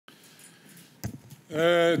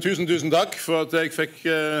Tusen takk for at jeg fikk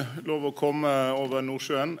lov å komme over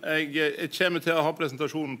Nordsjøen. Jeg kommer til å ha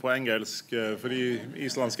presentasjonen på engelsk, fordi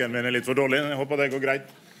islandsken min er litt for dårlig. Jeg håper det går greit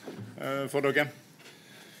for dere.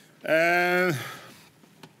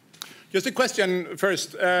 Just a question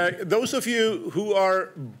first. Those of you who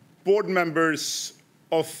are board members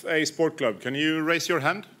of a sport club, can you raise your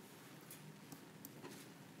hand?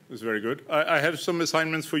 That's very good. I have some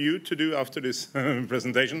assignments for you to do after this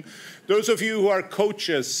presentation. Those of you who are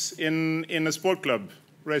coaches in a sport club,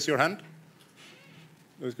 raise your hand.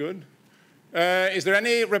 That's good. Is there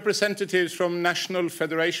any representatives from national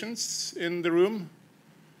federations in the room?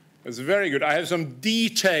 That's very good. I have some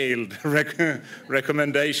detailed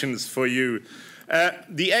recommendations for you.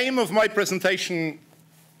 The aim of my presentation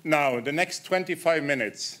now, the next 25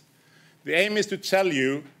 minutes, the aim is to tell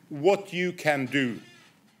you what you can do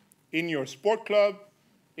in your sport club,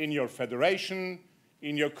 in your federation,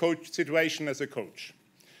 in your coach situation as a coach.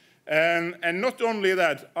 And not only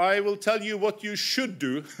that, I will tell you what you should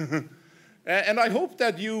do, and I hope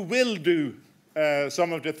that you will do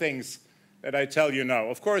some of the things that I tell you now.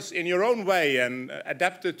 Of course, in your own way and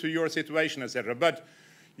adapted to your situation, etc. But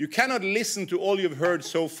you cannot listen to all you've heard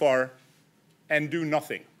so far and do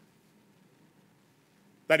nothing.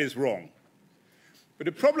 That is wrong. But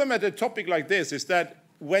the problem at a topic like this is that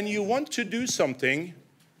when you want to do something,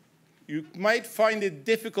 you might find it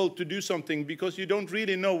difficult to do something because you don't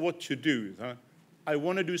really know what to do. I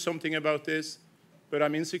want to do something about this, but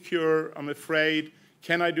I'm insecure, I'm afraid.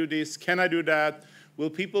 Can I do this? Can I do that?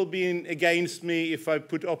 Will people be against me if I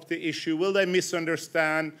put up the issue? Will they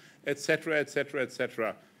misunderstand, etc., etc.,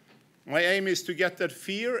 etc.? My aim is to get that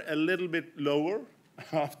fear a little bit lower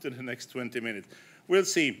after the next 20 minutes. We'll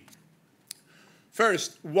see.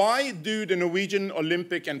 First, why do the Norwegian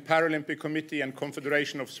Olympic and Paralympic Committee and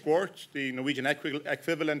Confederation of Sport, the Norwegian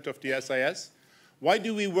equivalent of the SIS, why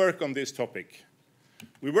do we work on this topic?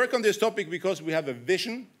 We work on this topic because we have a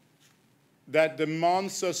vision that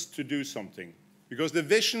demands us to do something. Because the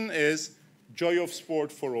vision is joy of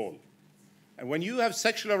sport for all. And when you have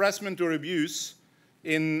sexual harassment or abuse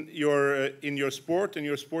in your sport, in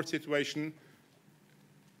your sport situation,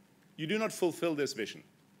 you do not fulfill this vision.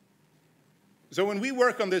 So when we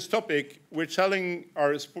work on this topic, we're telling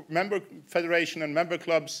our member federation and member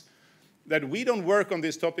clubs that we don't work on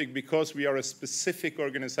this topic because we are a specific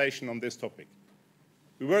organization on this topic.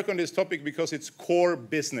 We work on this topic because it's core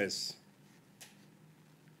business.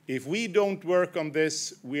 If we don't work on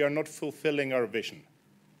this, we are not fulfilling our vision.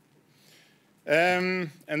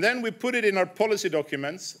 And then we put it in our policy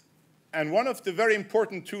documents. And one of the very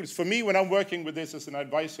important tools for me when I'm working with this as an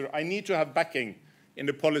advisor, I need to have backing in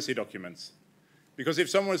the policy documents. Because if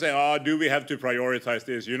someone says, do we have to prioritize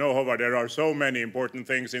this? You know, Håvard, there are so many important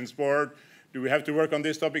things in sport. Do we have to work on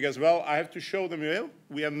this topic as well? I have to show them,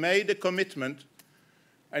 we have made a commitment.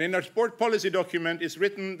 And in our sport policy document, it's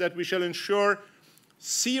written that we shall ensure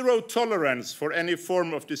zero tolerance for any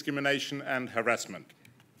form of discrimination and harassment.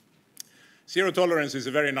 Zero tolerance is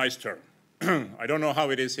a very nice term. I don't know how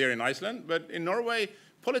it is here in Iceland, but in Norway,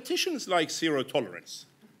 politicians like zero tolerance.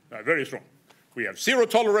 Very strong. We have zero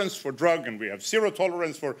tolerance for drug, and we have zero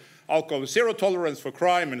tolerance for alcohol, zero tolerance for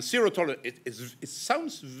crime, and zero tolerance. It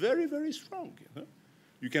sounds very, very strong.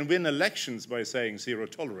 You can win elections by saying zero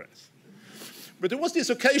tolerance. But there was this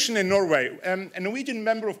occasion in Norway, a Norwegian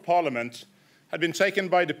member of parliament had been taken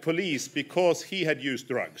by the police because he had used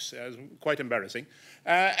drugs. It was quite embarrassing.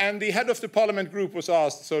 And the head of the parliament group was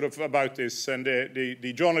asked sort of about this, and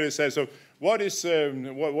the journalist said, so what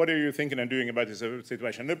are you thinking and doing about this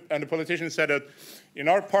situation? And the politician said that in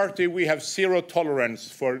our party we have zero tolerance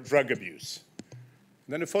for drug abuse.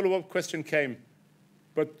 And then a follow-up question came,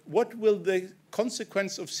 but what will the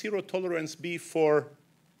consequence of zero tolerance be for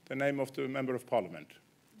the name of the member of parliament?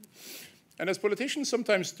 And as politicians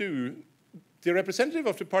sometimes do, the representative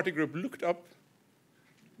of the party group looked up,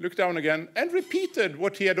 looked down again, and repeated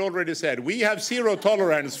what he had already said. We have zero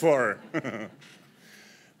tolerance for.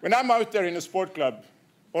 When I'm out there in a sport club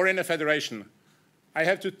or in a federation, I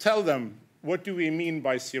have to tell them, what do we mean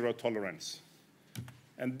by zero tolerance?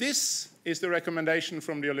 And this is the recommendation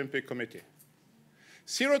from the Olympic Committee.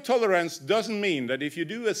 Zero tolerance doesn't mean that if you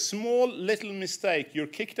do a small little mistake, you're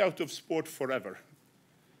kicked out of sport forever.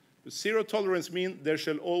 But zero tolerance means there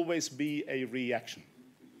shall always be a reaction.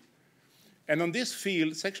 And on this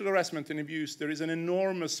field, sexual harassment and abuse, there is an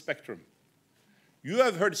enormous spectrum. You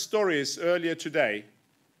have heard stories earlier today,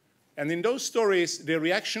 and in those stories, the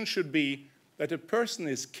reaction should be that a person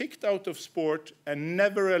is kicked out of sport and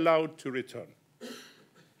never allowed to return.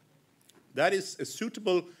 That is a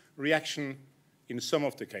suitable reaction in some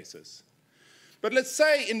of the cases. But let's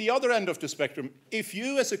say in the other end of the spectrum, if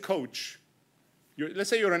you as a coach, let's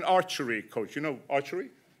say you're an archery coach. You know archery?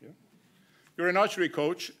 Yeah. You're an archery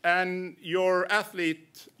coach, and your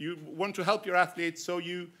athlete, you want to help your athlete, so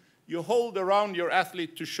you hold around your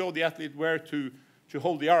athlete to show the athlete where to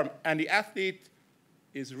hold the arm, and the athlete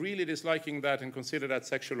is really disliking that and consider that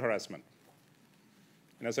sexual harassment.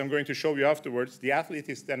 And as I'm going to show you afterwards, the athlete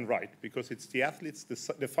is then right, because it's the athletes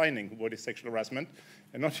defining what is sexual harassment,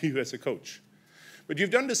 and not you as a coach. But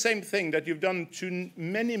you've done the same thing that you've done to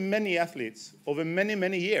many, many athletes over many,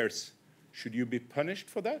 many years. Should you be punished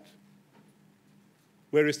for that?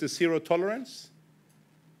 Where is the zero tolerance?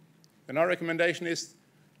 And our recommendation is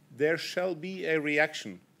there shall be a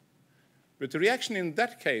reaction. But the reaction in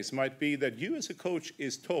that case might be that you as a coach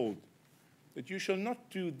is told that you shall not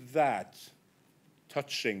do that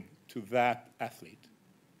touching to that athlete.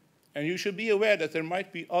 And you should be aware that there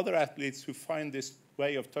might be other athletes who find this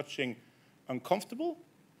way of touching uncomfortable,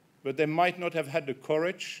 but they might not have had the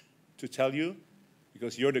courage to tell you,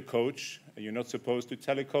 because you're the coach, and you're not supposed to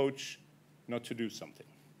tell a coach not to do something.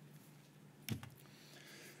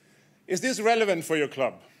 Is this relevant for your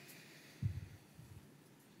club?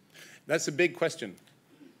 That's a big question.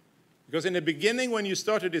 Because in the beginning, when you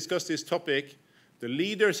start to discuss this topic, the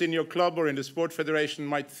leaders in your club or in the sport federation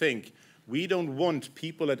might think, we don't want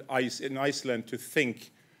people in Iceland to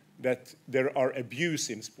think that there are abuse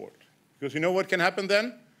in sport. Because you know what can happen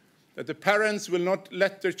then? That the parents will not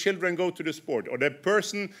let their children go to the sport. Or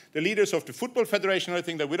the leaders of the football federation are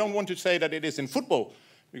thinking that we don't want to say that it is in football,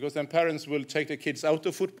 because then parents will take their kids out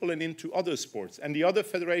of football and into other sports. And the other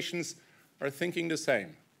federations are thinking the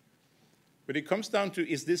same. But it comes down to,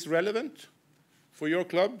 is this relevant for your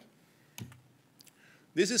club?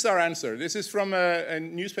 This is our answer. This is from a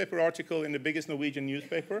newspaper article in the biggest Norwegian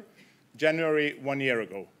newspaper, January 1 year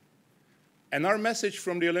ago. And our message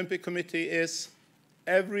from the Olympic Committee is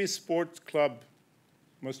every sports club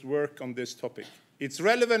must work on this topic. It's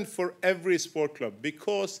relevant for every sport club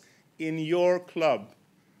because in your club,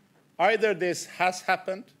 either this has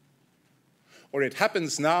happened, or it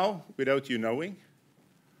happens now without you knowing,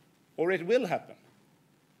 or it will happen.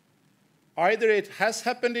 Either it has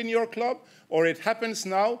happened in your club, or it happens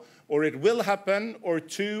now, or it will happen, or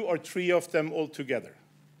 2 or 3 of them all together.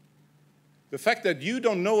 The fact that you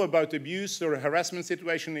don't know about abuse or a harassment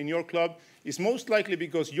situation in your club is most likely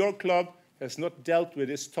because your club has not dealt with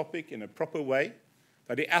this topic in a proper way,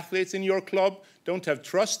 that the athletes in your club don't have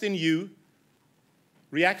trust in you,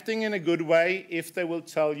 reacting in a good way if they will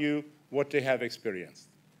tell you what they have experienced.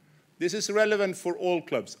 This is relevant for all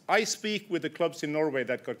clubs. I speak with the clubs in Norway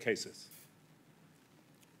that got cases.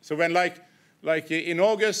 So when, like in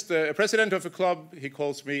August, a president of a club, he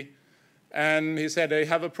calls me, and he said they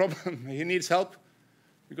have a problem. He needs help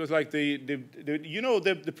because, like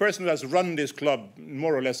the person who has run this club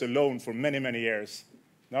more or less alone for many, many years.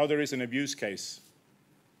 Now there is an abuse case,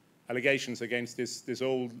 allegations against this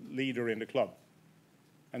old leader in the club,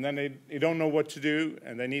 and then they don't know what to do,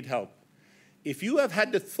 and they need help. If you have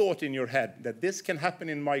had the thought in your head that this can happen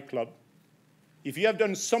in my club, if you have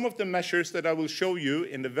done some of the measures that I will show you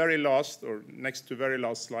in the very last or next to very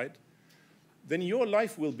last slide, then your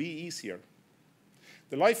life will be easier.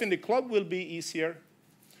 The life in the club will be easier.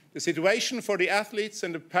 The situation for the athletes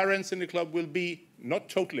and the parents in the club will be not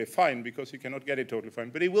totally fine, because you cannot get it totally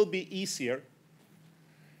fine, but it will be easier.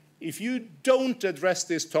 If you don't address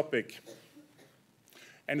this topic,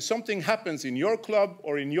 and something happens in your club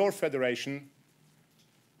or in your federation,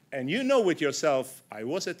 and you know with yourself, I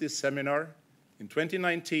was at this seminar in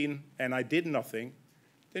 2019 and I did nothing,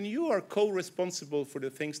 then you are co-responsible for the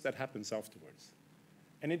things that happens afterwards.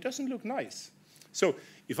 And it doesn't look nice. So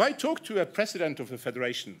if I talk to a president of a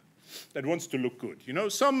federation that wants to look good, you know,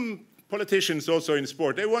 some politicians also in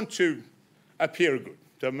sport, they want to appear good.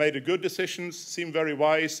 They've made a good decisions, seem very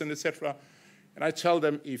wise, and etc. And I tell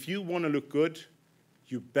them, if you want to look good,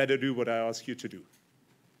 you better do what I ask you to do.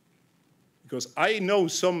 Because I know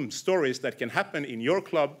some stories that can happen in your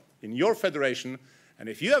club, in your federation, and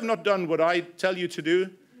if you have not done what I tell you to do,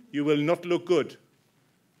 you will not look good.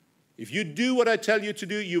 If you do what I tell you to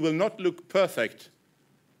do, you will not look perfect,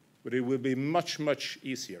 but it will be much, much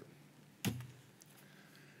easier.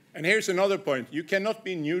 And here's another point. You cannot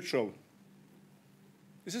be neutral.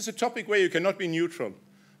 This is a topic where you cannot be neutral.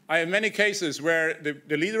 I have many cases where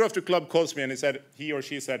the leader of the club calls me and he or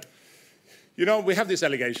she said, you know, we have this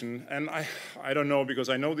allegation, and I don't know, because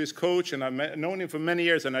I know this coach, and I've known him for many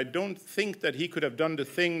years, and I don't think that he could have done the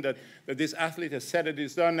thing that this athlete has said it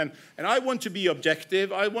is done, and I want to be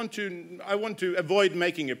objective. I want to avoid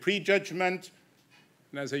making a prejudgment.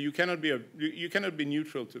 And I say, you cannot be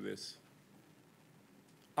neutral to this.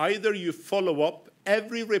 Either you follow up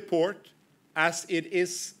every report as it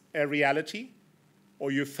is a reality,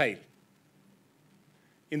 or you fail.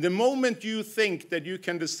 In the moment you think that you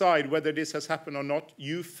can decide whether this has happened or not,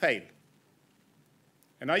 you fail.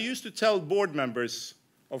 And I used to tell board members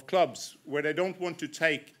of clubs where they don't want to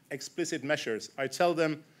take explicit measures, I tell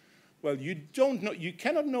them, well, you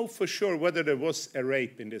cannot know for sure whether there was a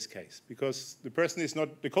rape in this case, because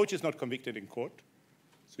the coach is not convicted in court.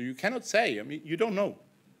 So you cannot say, I mean, you don't know.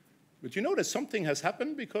 But you know that something has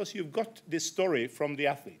happened because you've got this story from the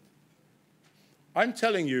athlete. I'm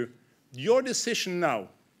telling you, your decision now,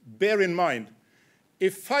 bear in mind,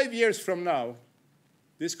 if 5 years from now,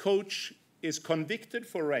 this coach is convicted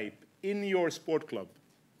for rape in your sport club,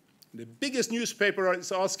 the biggest newspaper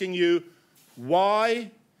is asking you, why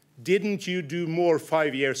didn't you do more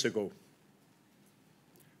 5 years ago?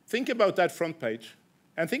 Think about that front page,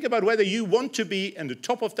 and think about whether you want to be in the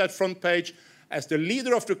top of that front page as the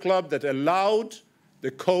leader of the club that allowed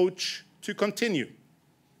the coach to continue.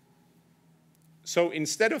 So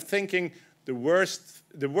instead of thinking the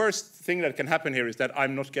worst thing that can happen here is that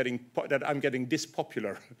I'm getting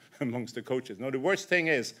dispopular amongst the coaches. No, the worst thing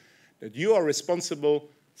is that you are responsible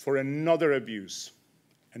for another abuse,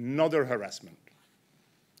 another harassment.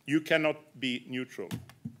 You cannot be neutral.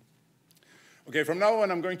 Okay, from now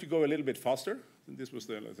on, I'm going to go a little bit faster. This was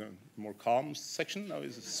the more calm section. Now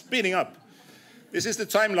it's speeding up. This is the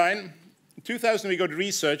timeline. In 2000, we got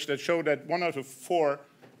research that showed that 1 out of 4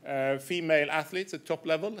 female athletes at top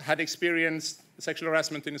level had experienced sexual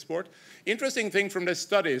harassment in the sport. Interesting thing from this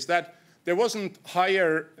study is that there wasn't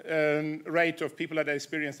higher rate of people that had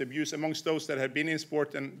experienced abuse amongst those that had been in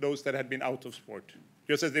sport and those that had been out of sport.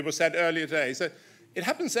 Just as it was said earlier today, it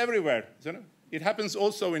happens everywhere. It happens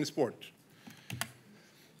also in sport.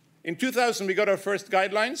 In 2000, we got our first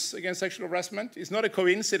guidelines against sexual harassment. It's not a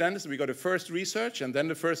coincidence. We got the first research, and then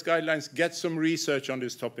the first guidelines get some research on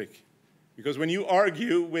this topic. Because when you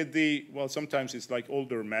argue with well, sometimes it's like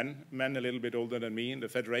older men a little bit older than me in the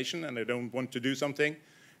federation, and they don't want to do something,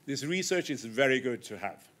 this research is very good to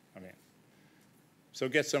have. I mean, so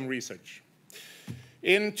get some research.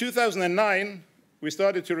 In 2009, we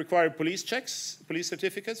started to require police checks, police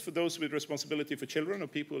certificates for those with responsibility for children or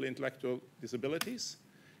people with intellectual disabilities.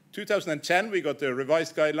 2010, we got the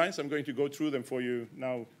revised guidelines. I'm going to go through them for you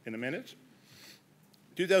now in a minute.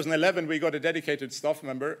 2011, we got a dedicated staff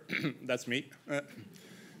member. That's me.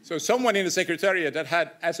 So someone in the secretariat that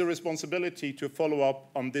had as a responsibility to follow up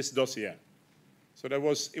on this dossier. So it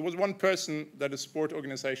was one person that a sport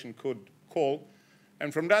organization could call.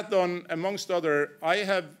 And from that on, amongst other, I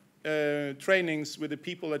have trainings with the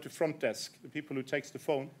people at the front desk, the people who takes the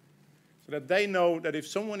phone, so that they know that if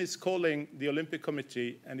someone is calling the Olympic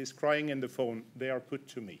Committee and is crying in the phone, they are put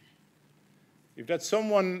to me. If that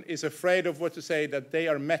someone is afraid of what to say, that they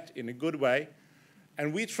are met in a good way.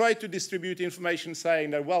 And we try to distribute information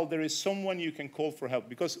saying that, well, there is someone you can call for help.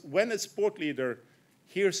 Because when a sport leader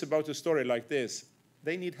hears about a story like this,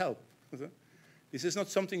 they need help. This is not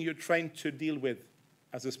something you're trained to deal with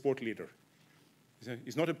as a sport leader.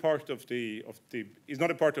 It's not a part of the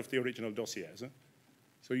original dossier.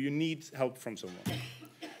 So you need help from someone.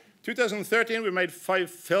 2013, we made 5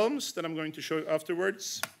 films that I'm going to show you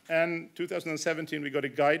afterwards. And 2017, we got a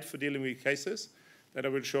guide for dealing with cases that I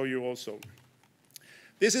will show you also.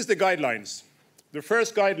 This is the guidelines. The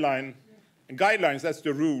first guideline, and guidelines, that's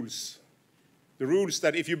the rules. The rules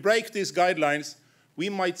that if you break these guidelines, we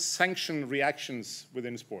might sanction reactions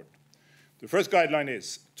within sport. The first guideline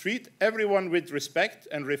is, treat everyone with respect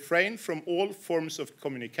and refrain from all forms of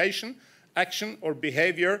communication, action, or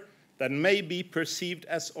behavior that may be perceived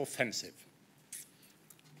as offensive.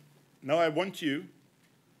 Now I want you,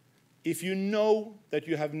 if you know that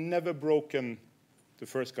you have never broken the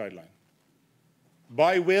first guideline,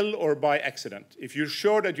 by will or by accident, if you're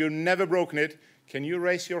sure that you've never broken it, can you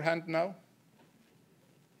raise your hand now?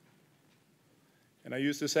 And I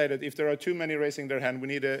used to say that if there are too many raising their hand, we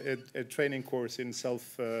need a training course in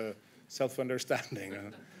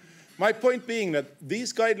self-understanding. My point being that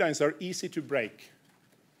these guidelines are easy to break.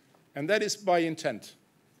 And that is by intent.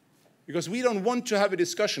 Because we don't want to have a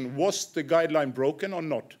discussion, was the guideline broken or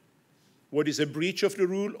not? What is a breach of the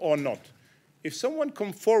rule or not? If someone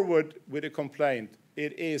comes forward with a complaint,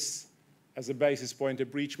 it is, as a basis point, a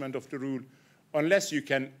breachment of the rule, unless you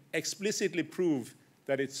can explicitly prove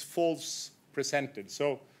that it's false presented.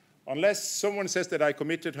 So unless someone says that I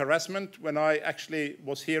committed harassment when I actually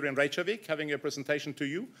was here in Reykjavik having a presentation to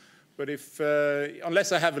you, but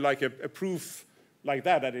unless I have like a proof like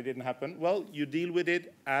that it didn't happen, well, you deal with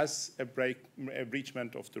it as a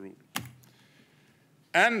breachment of the rule.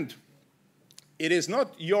 And it is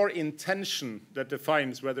not your intention that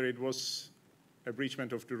defines whether it was a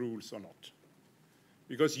breachment of the rules or not.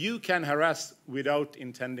 Because you can harass without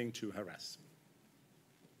intending to harass.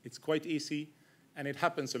 It's quite easy, and it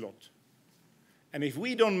happens a lot. And if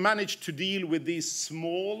we don't manage to deal with these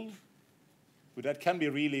small, but that can be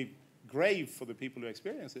really grave for the people who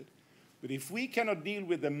experience it, but if we cannot deal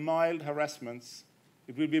with the mild harassments,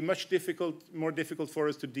 it will be much more difficult for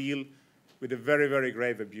us to deal with the very, very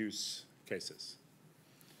grave abuse cases.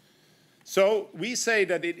 So we say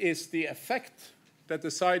that it is the effect that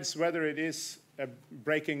decides whether it is a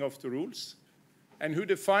breaking of the rules. And who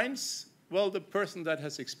defines? Well, the person that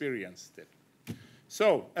has experienced it.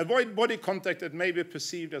 So avoid body contact that may be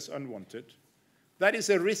perceived as unwanted. That is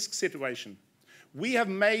a risk situation. We have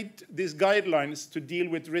made these guidelines to deal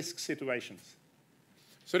with risk situations.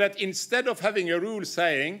 So that instead of having a rule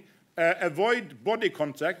saying, avoid body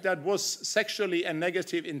contact that was sexually and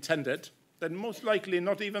negative intended, that most likely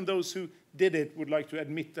not even those who did it would like to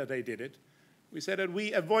admit that they did it, we said that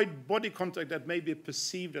we avoid body contact that may be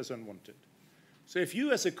perceived as unwanted. So if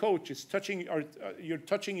you as a coach you're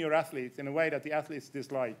touching your athlete in a way that the athletes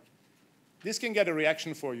dislike, this can get a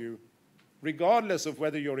reaction for you, regardless of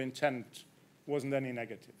whether your intent wasn't any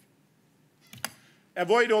negative.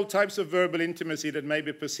 Avoid all types of verbal intimacy that may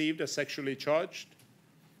be perceived as sexually charged.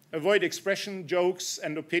 Avoid expression, jokes,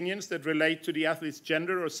 and opinions that relate to the athlete's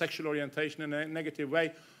gender or sexual orientation in a negative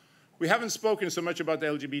way. We haven't spoken so much about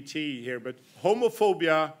LGBT here, but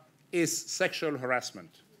homophobia is sexual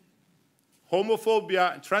harassment.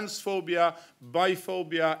 Homophobia, transphobia,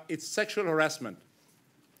 biphobia, it's sexual harassment.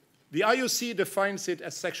 The IOC defines it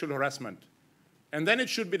as sexual harassment. And then it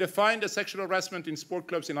should be defined as sexual harassment in sport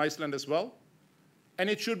clubs in Iceland as well. And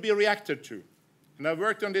it should be reacted to. And I've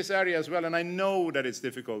worked on this area as well, and I know that it's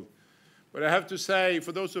difficult. But I have to say,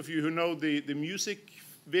 for those of you who know the music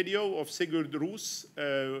video of Sigurd Rós,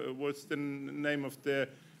 what's the name of the...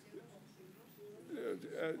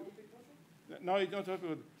 no, you don't talk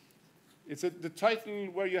about... It's the title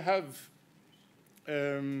where you have...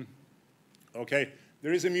 okay,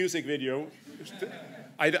 there is a music video.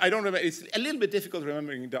 I don't remember. It's a little bit difficult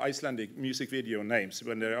remembering the Icelandic music video names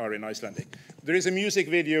when they are in Icelandic. There is a music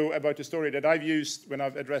video about a story that I've used when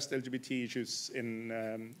I've addressed LGBT issues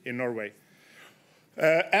in Norway.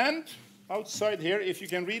 And outside here, if you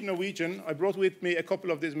can read Norwegian, I brought with me a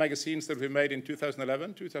couple of these magazines that we made in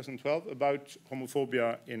 2011, 2012 about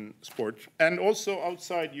homophobia in sport. And also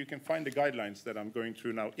outside, you can find the guidelines that I'm going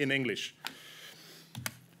through now in English.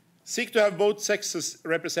 Seek to have both sexes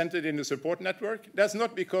represented in the support network. That's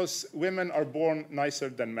not because women are born nicer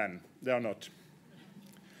than men. They are not.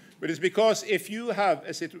 But it's because if you have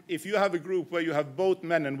a group where you have both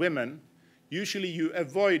men and women, usually you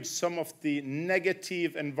avoid some of the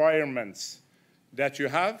negative environments that you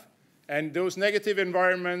have. And those negative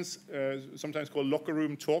environments, sometimes called locker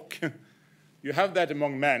room talk, you have that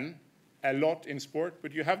among men a lot in sport,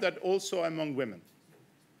 but you have that also among women.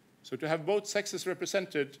 So to have both sexes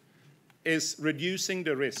represented is reducing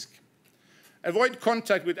the risk. Avoid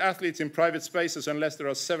contact with athletes in private spaces unless there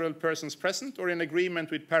are several persons present or in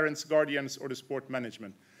agreement with parents, guardians, or the sport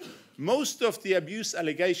management. Most of the abuse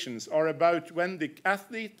allegations are about when the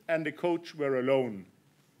athlete and the coach were alone.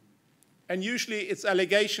 And usually it's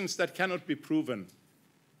allegations that cannot be proven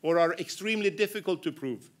or are extremely difficult to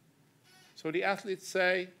prove. So the athletes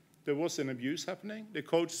say there was an abuse happening. The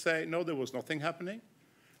coach say, no, there was nothing happening.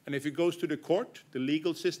 And if it goes to the court, the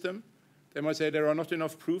legal system, they might say there are not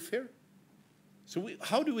enough proof here. So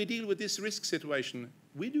how do we deal with this risk situation?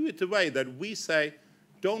 We do it the way that we say,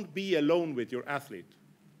 don't be alone with your athlete.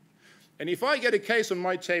 And if I get a case on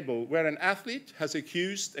my table where an athlete has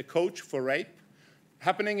accused a coach for rape,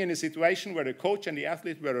 happening in a situation where the coach and the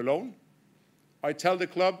athlete were alone, I tell the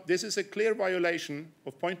club, this is a clear violation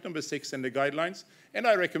of point number 6 in the guidelines, and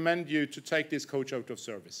I recommend you to take this coach out of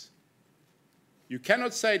service. You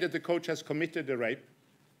cannot say that the coach has committed the rape,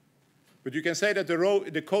 but you can say that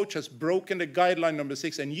the coach has broken the guideline number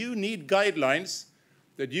 6, and you need guidelines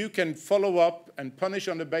that you can follow up and punish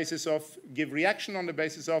on the basis of, give reaction on the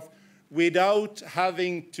basis of, without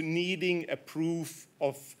having to needing a proof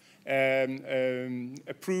of a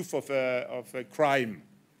crime.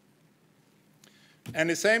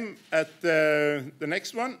 And the same at the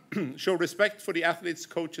next one, show respect for the athletes,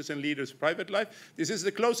 coaches, and leaders' private life. This is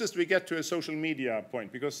the closest we get to a social media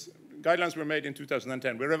point, because guidelines were made in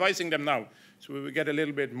 2010. We're revising them now, so we will get a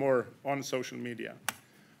little bit more on social media.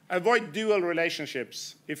 Avoid dual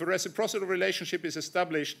relationships. If a reciprocal relationship is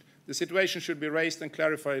established, the situation should be raised and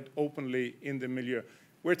clarified openly in the milieu.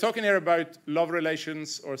 We're talking here about love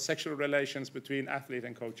relations or sexual relations between athlete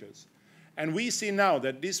and coaches. And we see now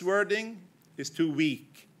that this wording is too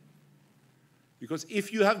weak. Because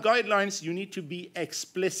if you have guidelines, you need to be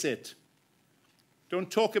explicit. Don't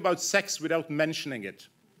talk about sex without mentioning it.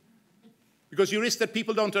 Because you risk that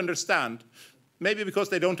people don't understand. Maybe because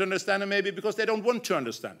they don't understand, and maybe because they don't want to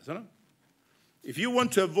understand. So, if you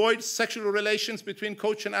want to avoid sexual relations between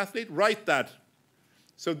coach and athlete, write that.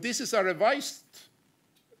 So this is our revised.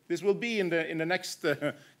 This will be in the next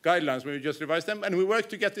guidelines when we just revise them, and we work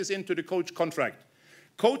to get this into the coach contract.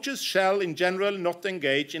 Coaches shall, in general, not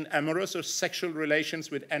engage in amorous or sexual relations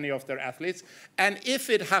with any of their athletes. And if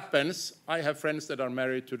it happens, I have friends that are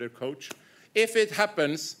married to their coach, if it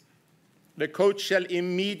happens, the coach shall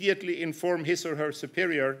immediately inform his or her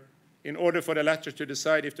superior in order for the latter to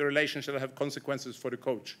decide if the relation shall have consequences for the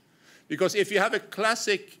coach. Because if you have a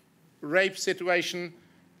classic rape situation,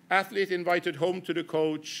 athlete invited home to the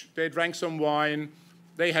coach, they drank some wine,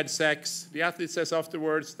 they had sex, the athlete says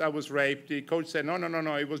afterwards that was rape, the coach said, no,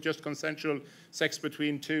 it was just consensual sex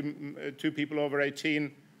between two people over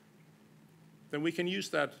 18, then we can use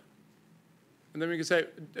that. And then we can say,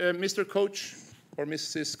 Mr. Coach or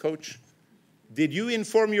Mrs. Coach, did you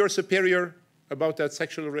inform your superior about that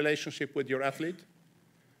sexual relationship with your athlete?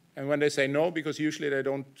 And when they say no, because usually they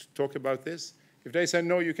don't talk about this, if they say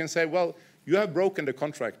no, you can say, well, you have broken the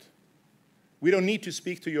contract. We don't need to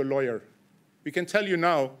speak to your lawyer. We can tell you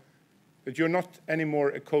now that you're not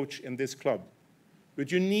anymore a coach in this club. But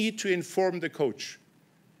you need to inform the coach,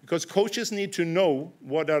 because coaches need to know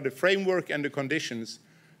what are the framework and the conditions,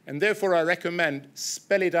 and therefore I recommend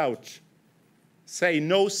spell it out. Say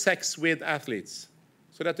no sex with athletes,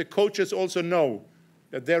 so that the coaches also know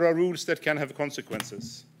that there are rules that can have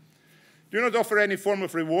consequences. Do not offer any form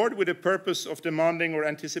of reward with the purpose of demanding or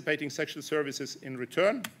anticipating sexual services in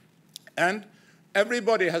return. And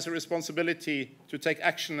everybody has a responsibility to take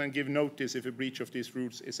action and give notice if a breach of these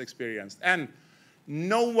rules is experienced. And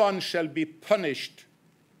no one shall be punished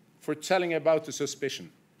for telling about a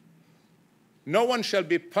suspicion. No one shall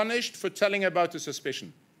be punished for telling about a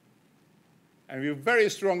suspicion. And we're very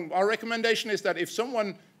strong. Our recommendation is that if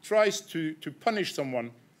someone tries to punish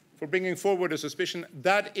someone for bringing forward a suspicion,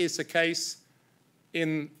 that is a case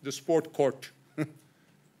in the sport court.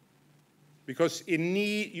 Because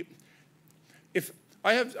if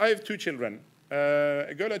I have two children,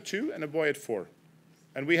 a girl at 2 and a boy at 4,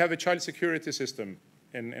 and we have a child security system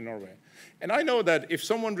in Norway. And I know that if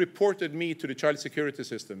someone reported me to the child security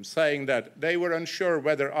system saying that they were unsure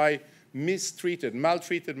whether I maltreated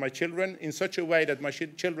my children in such a way that my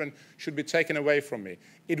children should be taken away from me,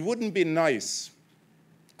 it wouldn't be nice.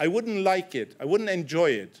 I wouldn't like it. I wouldn't enjoy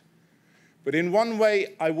it. But in one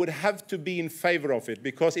way, I would have to be in favor of it,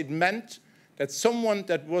 because it meant that someone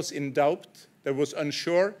that was in doubt, that was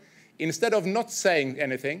unsure, instead of not saying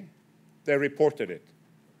anything, they reported it.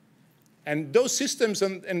 And those systems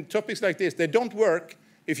and topics like this, they don't work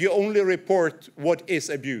if you only report what is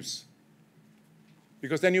abuse.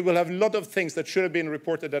 Because then you will have a lot of things that should have been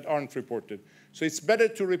reported that aren't reported. So it's better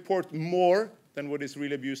to report more than what is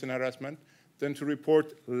real abuse and harassment than to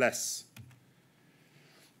report less.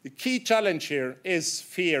 The key challenge here is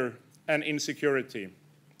fear and insecurity.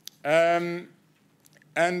 And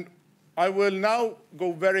I will now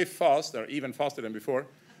go very fast, or even faster than before.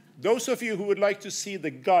 Those of you who would like to see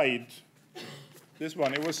the guide, this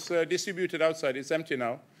one, it was distributed outside, it's empty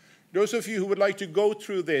now. Those of you who would like to go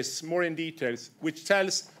through this more in details, which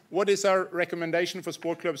tells what is our recommendation for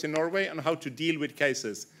sport clubs in Norway and how to deal with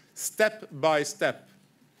cases, step by step.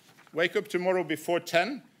 Wake up tomorrow before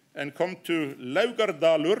 10 and come to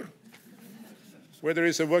Laugardalur, where there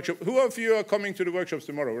is a workshop. Who of you are coming to the workshops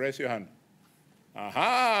tomorrow? Raise your hand.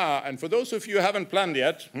 Aha! And for those of you who haven't planned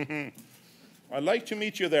yet, I'd like to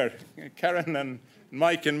meet you there. Karen and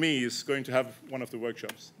Mike and me is going to have one of the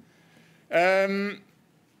workshops.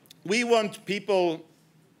 We want people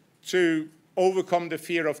to overcome the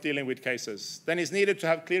fear of dealing with cases. Then it's needed to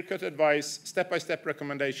have clear-cut advice, step-by-step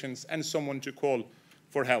recommendations, and someone to call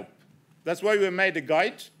for help. That's why we made a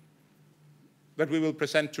guide that we will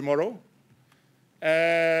present tomorrow.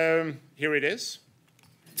 Here it is.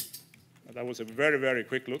 That was a very, very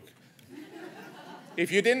quick look.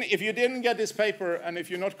 If you didn't get this paper, and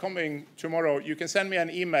if you're not coming tomorrow, you can send me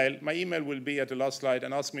an email. My email will be at the last slide,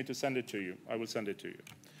 and ask me to send it to you. I will send it to you.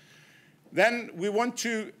 Then we want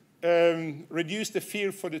to reduce the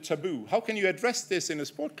fear for the taboo. How can you address this in a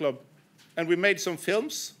sport club? And we made some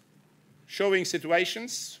films showing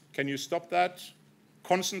situations. Can you stop that?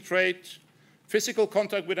 Concentrate. Physical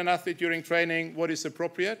contact with an athlete during training, what is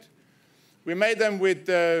appropriate? We made them with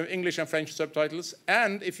English and French subtitles.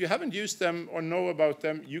 And if you haven't used them or know about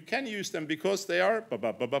them, you can use them because they are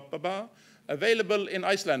available in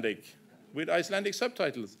Icelandic with Icelandic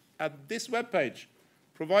subtitles. at this webpage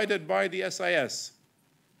provided by the SIS.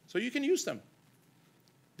 So you can use them.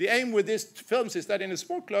 The aim with these films is that in a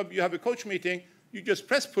sport club, you have a coach meeting, you just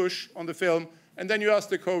press push on the film, and then you ask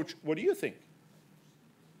the coach, what do you think?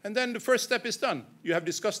 And then the first step is done. You have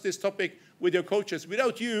discussed this topic with your coaches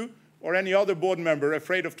without you or any other board member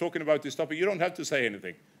afraid of talking about this topic. You don't have to say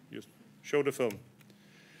anything. Just show the film.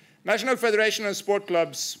 National Federation and sport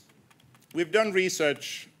clubs, we've done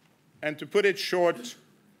research, and to put it short,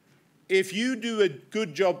 if you do a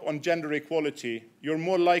good job on gender equality, you're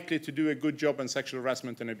more likely to do a good job on sexual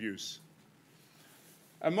harassment and abuse.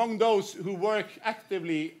 Among those who work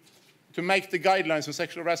actively to make the guidelines on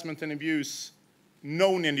sexual harassment and abuse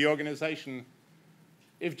known in the organization,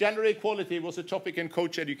 if gender equality was a topic in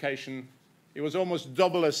coach education, it was almost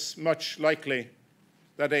double as much likely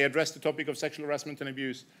that they addressed the topic of sexual harassment and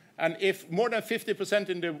abuse. And if more than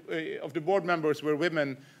 50% of the board members were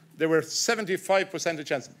women, there were 75%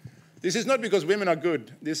 chance. This is not because women are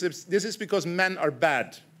good. This is because men are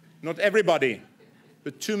bad. Not everybody,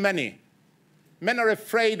 but too many. Men are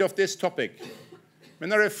afraid of this topic.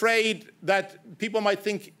 Men are afraid that people might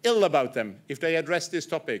think ill about them if they address this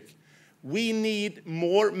topic. We need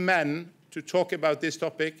more men to talk about this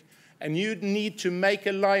topic, and you need to make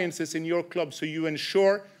alliances in your club so you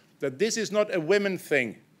ensure that this is not a women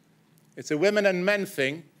thing. It's a women and men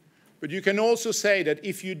thing, but you can also say that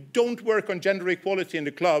if you don't work on gender equality in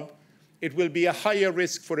the club, it will be a higher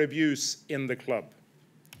risk for abuse in the club.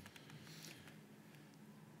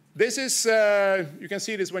 This is, you can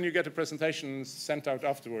see this when you get a presentation sent out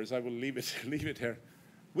afterwards. I will leave it here.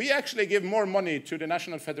 We actually give more money to the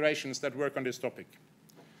national federations that work on this topic.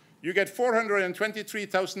 You get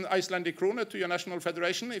 423,000 Icelandic krona to your national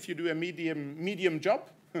federation if you do a medium job.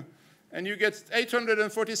 And you get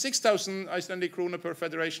 846,000 Icelandic krona per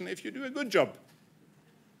federation if you do a good job.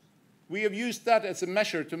 We have used that as a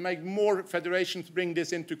measure to make more federations bring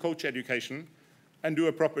this into coach education and do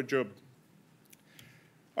a proper job.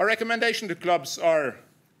 Our recommendation to clubs are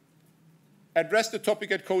address the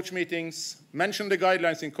topic at coach meetings, mention the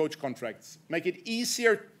guidelines in coach contracts, make it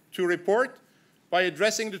easier to report by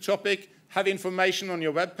addressing the topic, have information on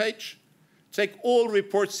your webpage, take all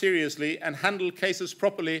reports seriously and handle cases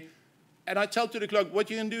properly. And I tell to the club, what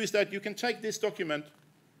you can do is that you can take this document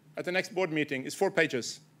at the next board meeting. It's 4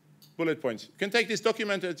 pages, bullet points. You can take this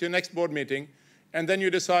document at your next board meeting, and then you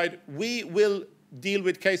decide, we will deal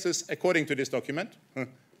with cases according to this document.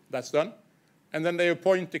 That's done. And then they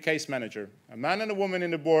appoint the case manager, a man and a woman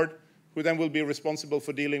in the board, who then will be responsible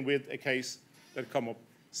for dealing with a case that come up.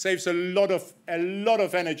 Saves a lot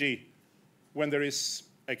of energy when there is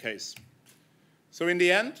a case. So in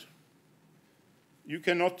the end, you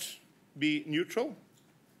cannot be neutral.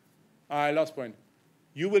 Last point.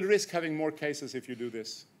 You will risk having more cases if you do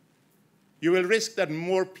this. You will risk that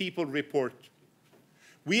more people report.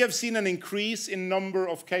 We have seen an increase in number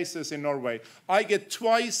of cases in Norway. I get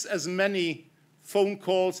twice as many phone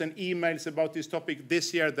calls and emails about this topic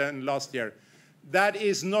this year than last year. That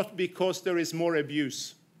is not because there is more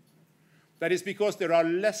abuse. That is because there are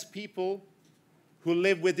less people who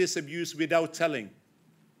live with this abuse without telling.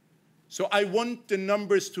 So I want the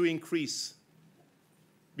numbers to increase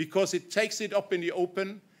because it takes it up in the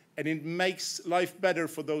open and it makes life better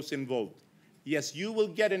for those involved. Yes, you will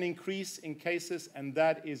get an increase in cases, and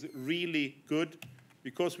that is really good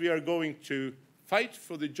because we are going to fight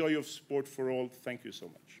for the joy of sport for all. Thank you so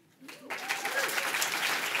much.